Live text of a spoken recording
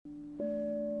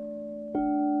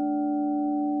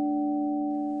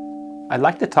I'd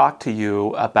like to talk to you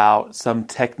about some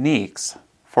techniques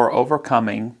for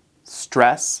overcoming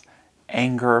stress,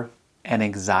 anger, and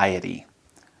anxiety.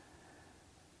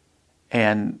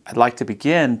 And I'd like to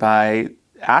begin by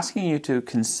asking you to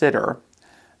consider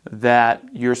that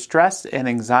your stress and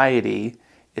anxiety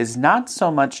is not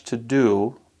so much to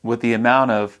do with the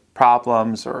amount of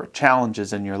problems or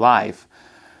challenges in your life,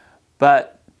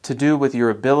 but to do with your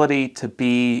ability to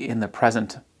be in the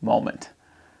present moment.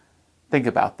 Think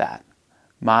about that.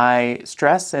 My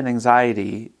stress and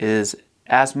anxiety is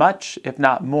as much, if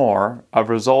not more, a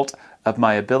result of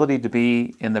my ability to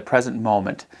be in the present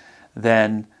moment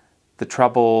than the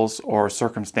troubles or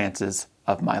circumstances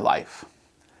of my life.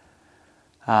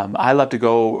 I love to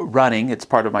go running. It's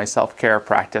part of my self-care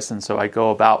practice, and so I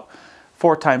go about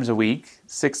 4 times a week,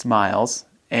 6 miles,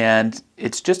 and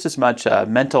it's just as much a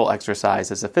mental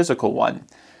exercise as a physical one,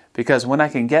 because when I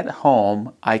can get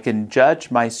home, I can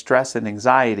judge my stress and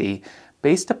anxiety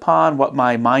based upon what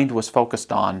my mind was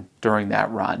focused on during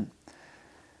that run.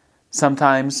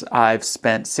 Sometimes I've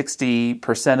spent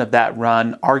 60% of that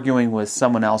run arguing with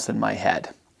someone else in my head,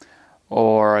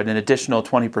 or an additional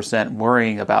 20%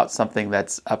 worrying about something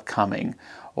that's upcoming,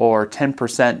 or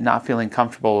 10% not feeling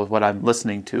comfortable with what I'm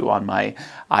listening to on my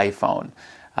iPhone,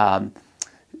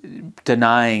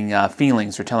 denying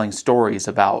feelings or telling stories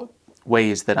about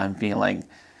ways that I'm feeling.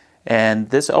 And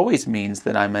this always means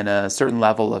that I'm in a certain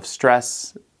level of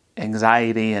stress,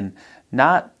 anxiety, and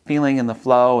not feeling in the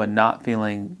flow and not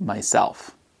feeling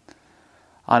myself.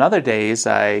 On other days,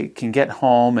 I can get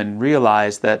home and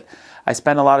realize that I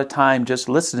spent a lot of time just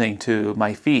listening to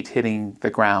my feet hitting the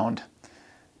ground,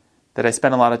 that I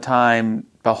spent a lot of time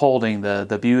beholding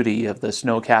the beauty of the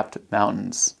snow-capped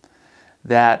mountains,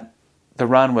 that the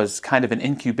run was kind of an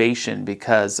incubation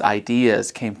because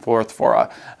ideas came forth for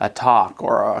a talk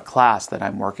or a class that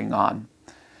I'm working on.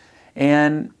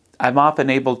 And I'm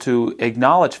often able to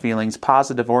acknowledge feelings,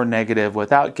 positive or negative,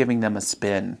 without giving them a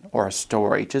spin or a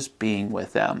story, just being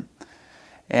with them.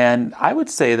 And I would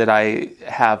say that I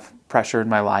have pressure in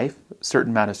my life, a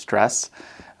certain amount of stress.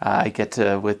 I get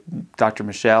to, with Dr.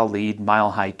 Michelle, lead Mile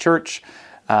High Church.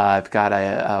 I've got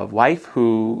a wife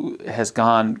who has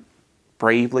gone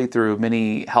bravely through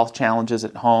many health challenges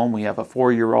at home. We have a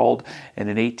 4-year-old and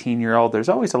an 18-year-old. There's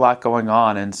always a lot going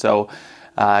on, and so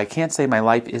I can't say my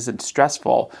life isn't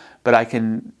stressful, but I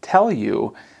can tell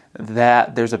you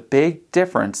that there's a big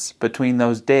difference between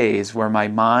those days where my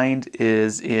mind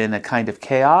is in a kind of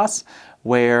chaos,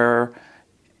 where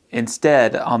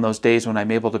instead, on those days when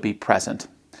I'm able to be present.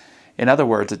 In other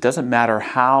words, it doesn't matter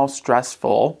how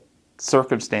stressful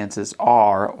circumstances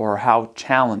are or how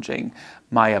challenging,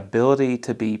 my ability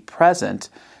to be present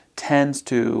tends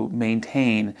to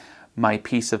maintain my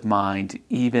peace of mind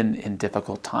even in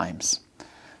difficult times.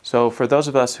 So for those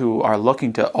of us who are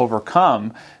looking to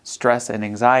overcome stress and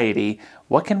anxiety,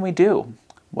 what can we do?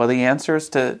 Well, the answer is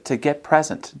to get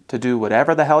present, to do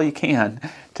whatever the hell you can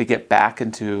to get back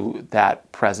into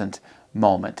that present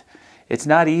moment. It's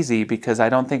not easy because I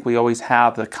don't think we always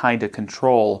have the kind of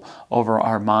control over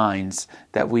our minds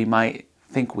that we might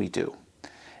think we do.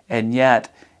 And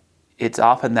yet, it's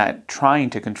often that trying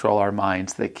to control our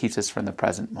minds that keeps us from the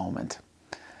present moment.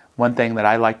 One thing that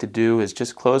I like to do is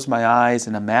just close my eyes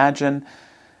and imagine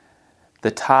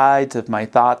the tides of my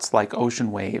thoughts like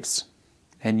ocean waves.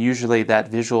 And usually that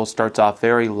visual starts off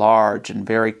very large and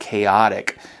very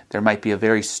chaotic. There might be a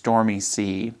very stormy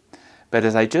sea. But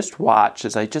as I just watch,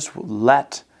 as I just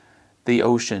let the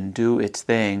ocean do its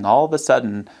thing, all of a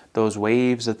sudden those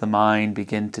waves of the mind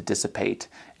begin to dissipate,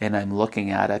 and I'm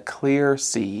looking at a clear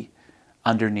sea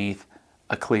underneath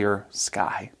a clear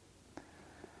sky.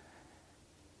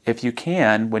 If you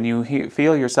can, when you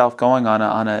feel yourself going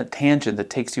on a tangent that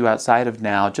takes you outside of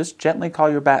now, just gently call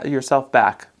yourself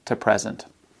back to present.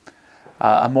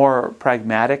 A more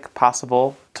pragmatic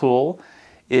possible tool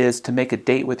is to make a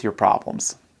date with your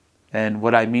problems. And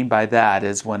what I mean by that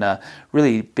is when a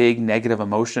really big negative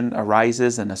emotion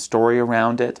arises and a story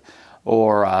around it,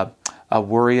 or a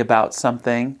worry about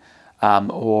something,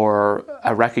 or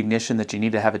a recognition that you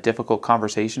need to have a difficult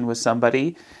conversation with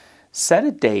somebody, set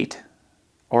a date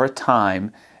or a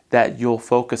time that you'll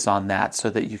focus on that so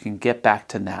that you can get back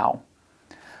to now.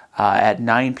 At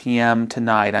 9 p.m.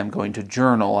 tonight, I'm going to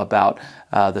journal about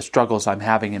the struggles I'm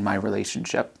having in my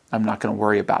relationship. I'm not going to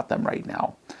worry about them right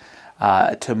now.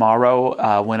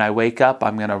 Tomorrow, when I wake up,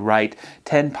 I'm going to write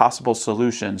 10 possible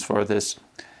solutions for this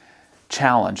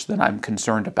challenge that I'm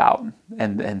concerned about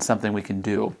and something we can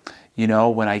do. You know,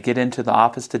 when I get into the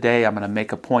office today, I'm going to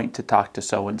make a point to talk to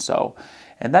so-and-so.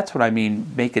 And that's what I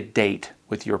mean, make a date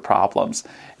with your problems.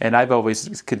 And I've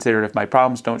always considered if my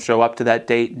problems don't show up to that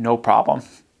date, no problem.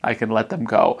 I can let them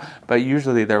go. But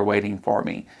usually they're waiting for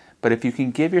me. But if you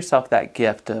can give yourself that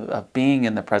gift of being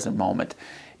in the present moment,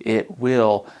 it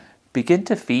will begin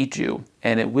to feed you,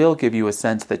 and it will give you a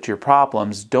sense that your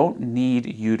problems don't need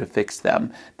you to fix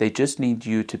them. They just need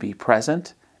you to be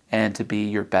present and to be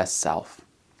your best self.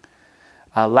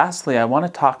 Lastly, I want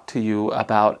to talk to you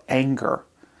about anger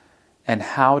and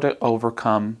how to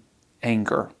overcome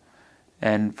anger.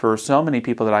 And for so many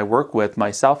people that I work with,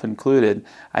 myself included,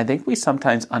 I think we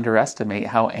sometimes underestimate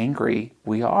how angry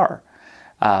we are.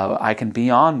 I can be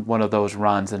on one of those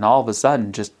runs and all of a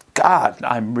sudden just, God,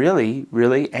 I'm really,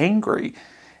 really angry.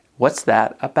 What's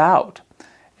that about?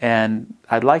 And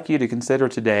I'd like you to consider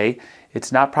today,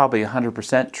 it's not probably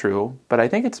 100% true, but I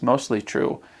think it's mostly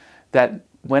true, that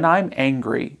when I'm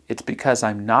angry, it's because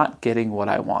I'm not getting what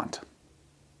I want.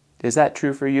 Is that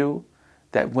true for you?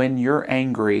 That when you're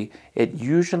angry, it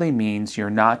usually means you're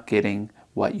not getting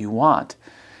what you want.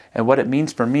 And what it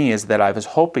means for me is that I was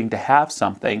hoping to have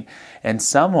something, and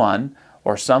someone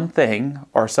or something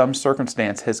or some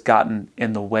circumstance has gotten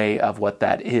in the way of what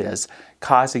that is,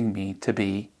 causing me to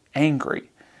be angry.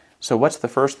 So what's the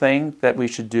first thing that we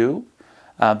should do?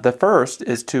 The first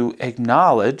is to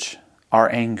acknowledge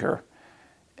our anger.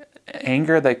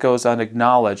 Anger that goes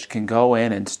unacknowledged can go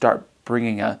in and start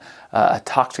bringing a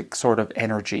toxic sort of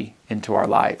energy into our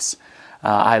lives.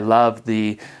 I love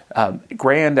the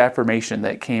grand affirmation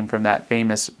that came from that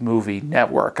famous movie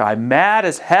Network. I'm mad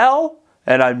as hell,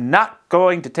 and I'm not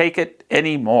going to take it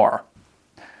anymore.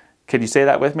 Can you say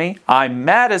that with me? I'm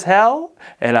mad as hell,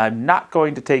 and I'm not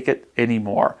going to take it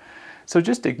anymore. So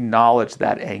just acknowledge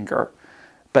that anger.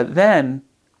 But then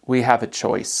we have a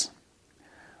choice.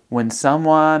 When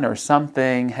someone or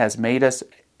something has made us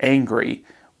angry,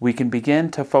 we can begin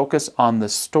to focus on the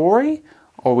story,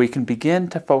 or we can begin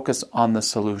to focus on the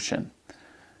solution.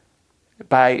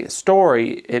 By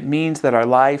story, it means that our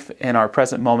life in our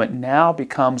present moment now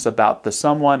becomes about the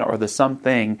someone or the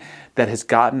something that has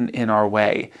gotten in our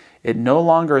way. It no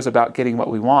longer is about getting what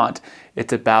we want.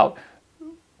 It's about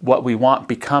what we want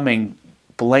becoming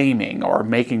blaming or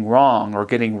making wrong or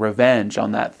getting revenge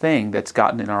on that thing that's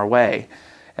gotten in our way.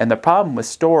 And the problem with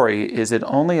story is it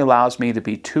only allows me to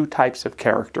be two types of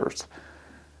characters.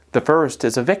 The first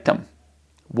is a victim.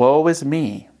 Woe is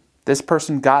me. This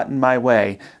person got in my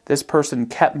way. This person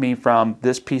kept me from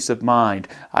this peace of mind.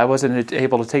 I wasn't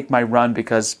able to take my run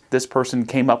because this person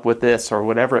came up with this or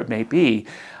whatever it may be.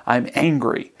 I'm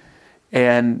angry.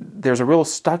 And there's a real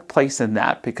stuck place in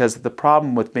that, because the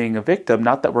problem with being a victim,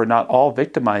 not that we're not all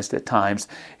victimized at times,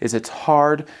 is it's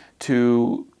hard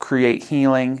to create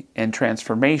healing and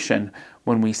transformation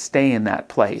when we stay in that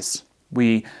place.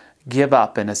 We give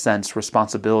up, in a sense,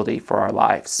 responsibility for our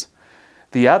lives.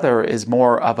 The other is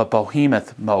more of a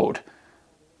behemoth mode,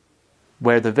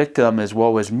 where the victim is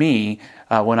woe is me.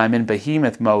 When I'm in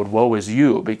behemoth mode, woe is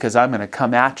you, because I'm going to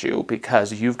come at you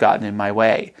because you've gotten in my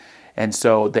way. And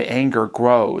so the anger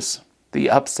grows, the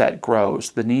upset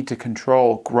grows, the need to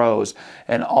control grows,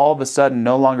 and all of a sudden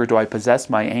no longer do I possess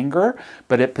my anger,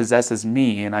 but it possesses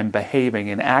me, and I'm behaving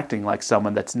and acting like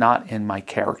someone that's not in my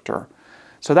character.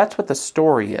 So that's what the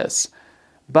story is.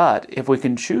 But if we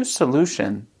can choose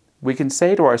solution, we can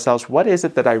say to ourselves, what is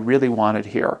it that I really wanted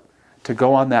here? To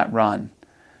go on that run,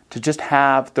 to just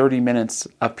have 30 minutes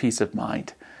of peace of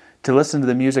mind, to listen to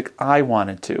the music I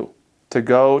wanted to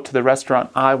go to the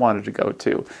restaurant I wanted to go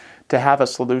to have a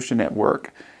solution at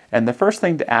work. And the first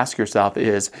thing to ask yourself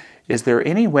is there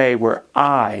any way where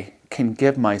I can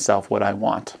give myself what I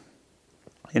want?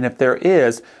 And if there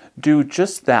is, do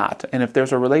just that. And if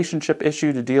there's a relationship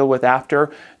issue to deal with after,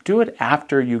 do it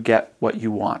after you get what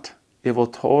you want. It will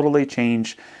totally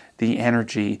change the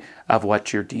energy of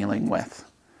what you're dealing with.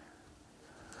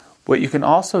 What you can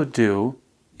also do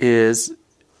is,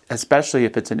 especially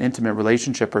if it's an intimate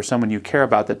relationship or someone you care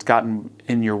about that's gotten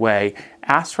in your way,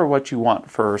 ask for what you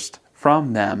want first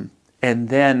from them, and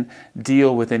then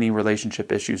deal with any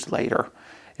relationship issues later.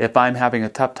 If I'm having a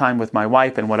tough time with my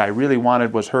wife and what I really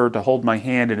wanted was her to hold my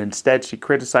hand, and instead she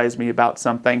criticized me about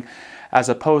something, as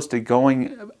opposed to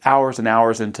going hours and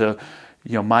hours into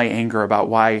my anger about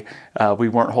why we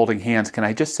weren't holding hands, can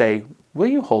I just say, will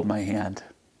you hold my hand?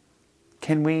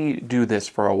 Can we do this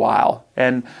for a while?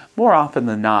 And more often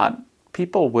than not,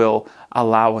 people will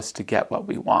allow us to get what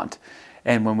we want.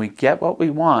 And when we get what we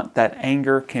want, that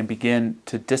anger can begin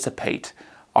to dissipate.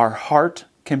 Our heart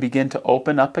can begin to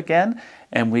open up again,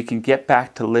 and we can get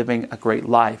back to living a great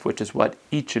life, which is what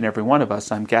each and every one of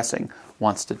us, I'm guessing,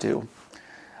 wants to do.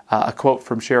 A quote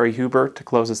from Sherry Huber to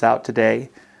close us out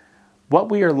today. What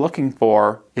we are looking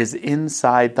for is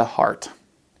inside the heart.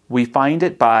 We find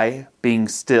it by being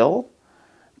still,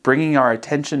 bringing our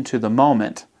attention to the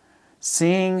moment,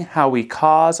 seeing how we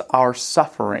cause our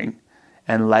suffering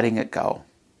and letting it go.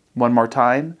 One more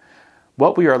time.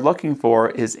 What we are looking for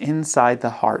is inside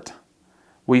the heart.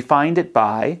 We find it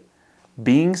by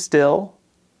being still,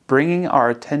 bringing our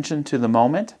attention to the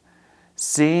moment,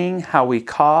 seeing how we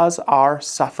cause our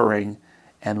suffering,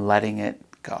 and letting it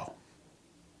go.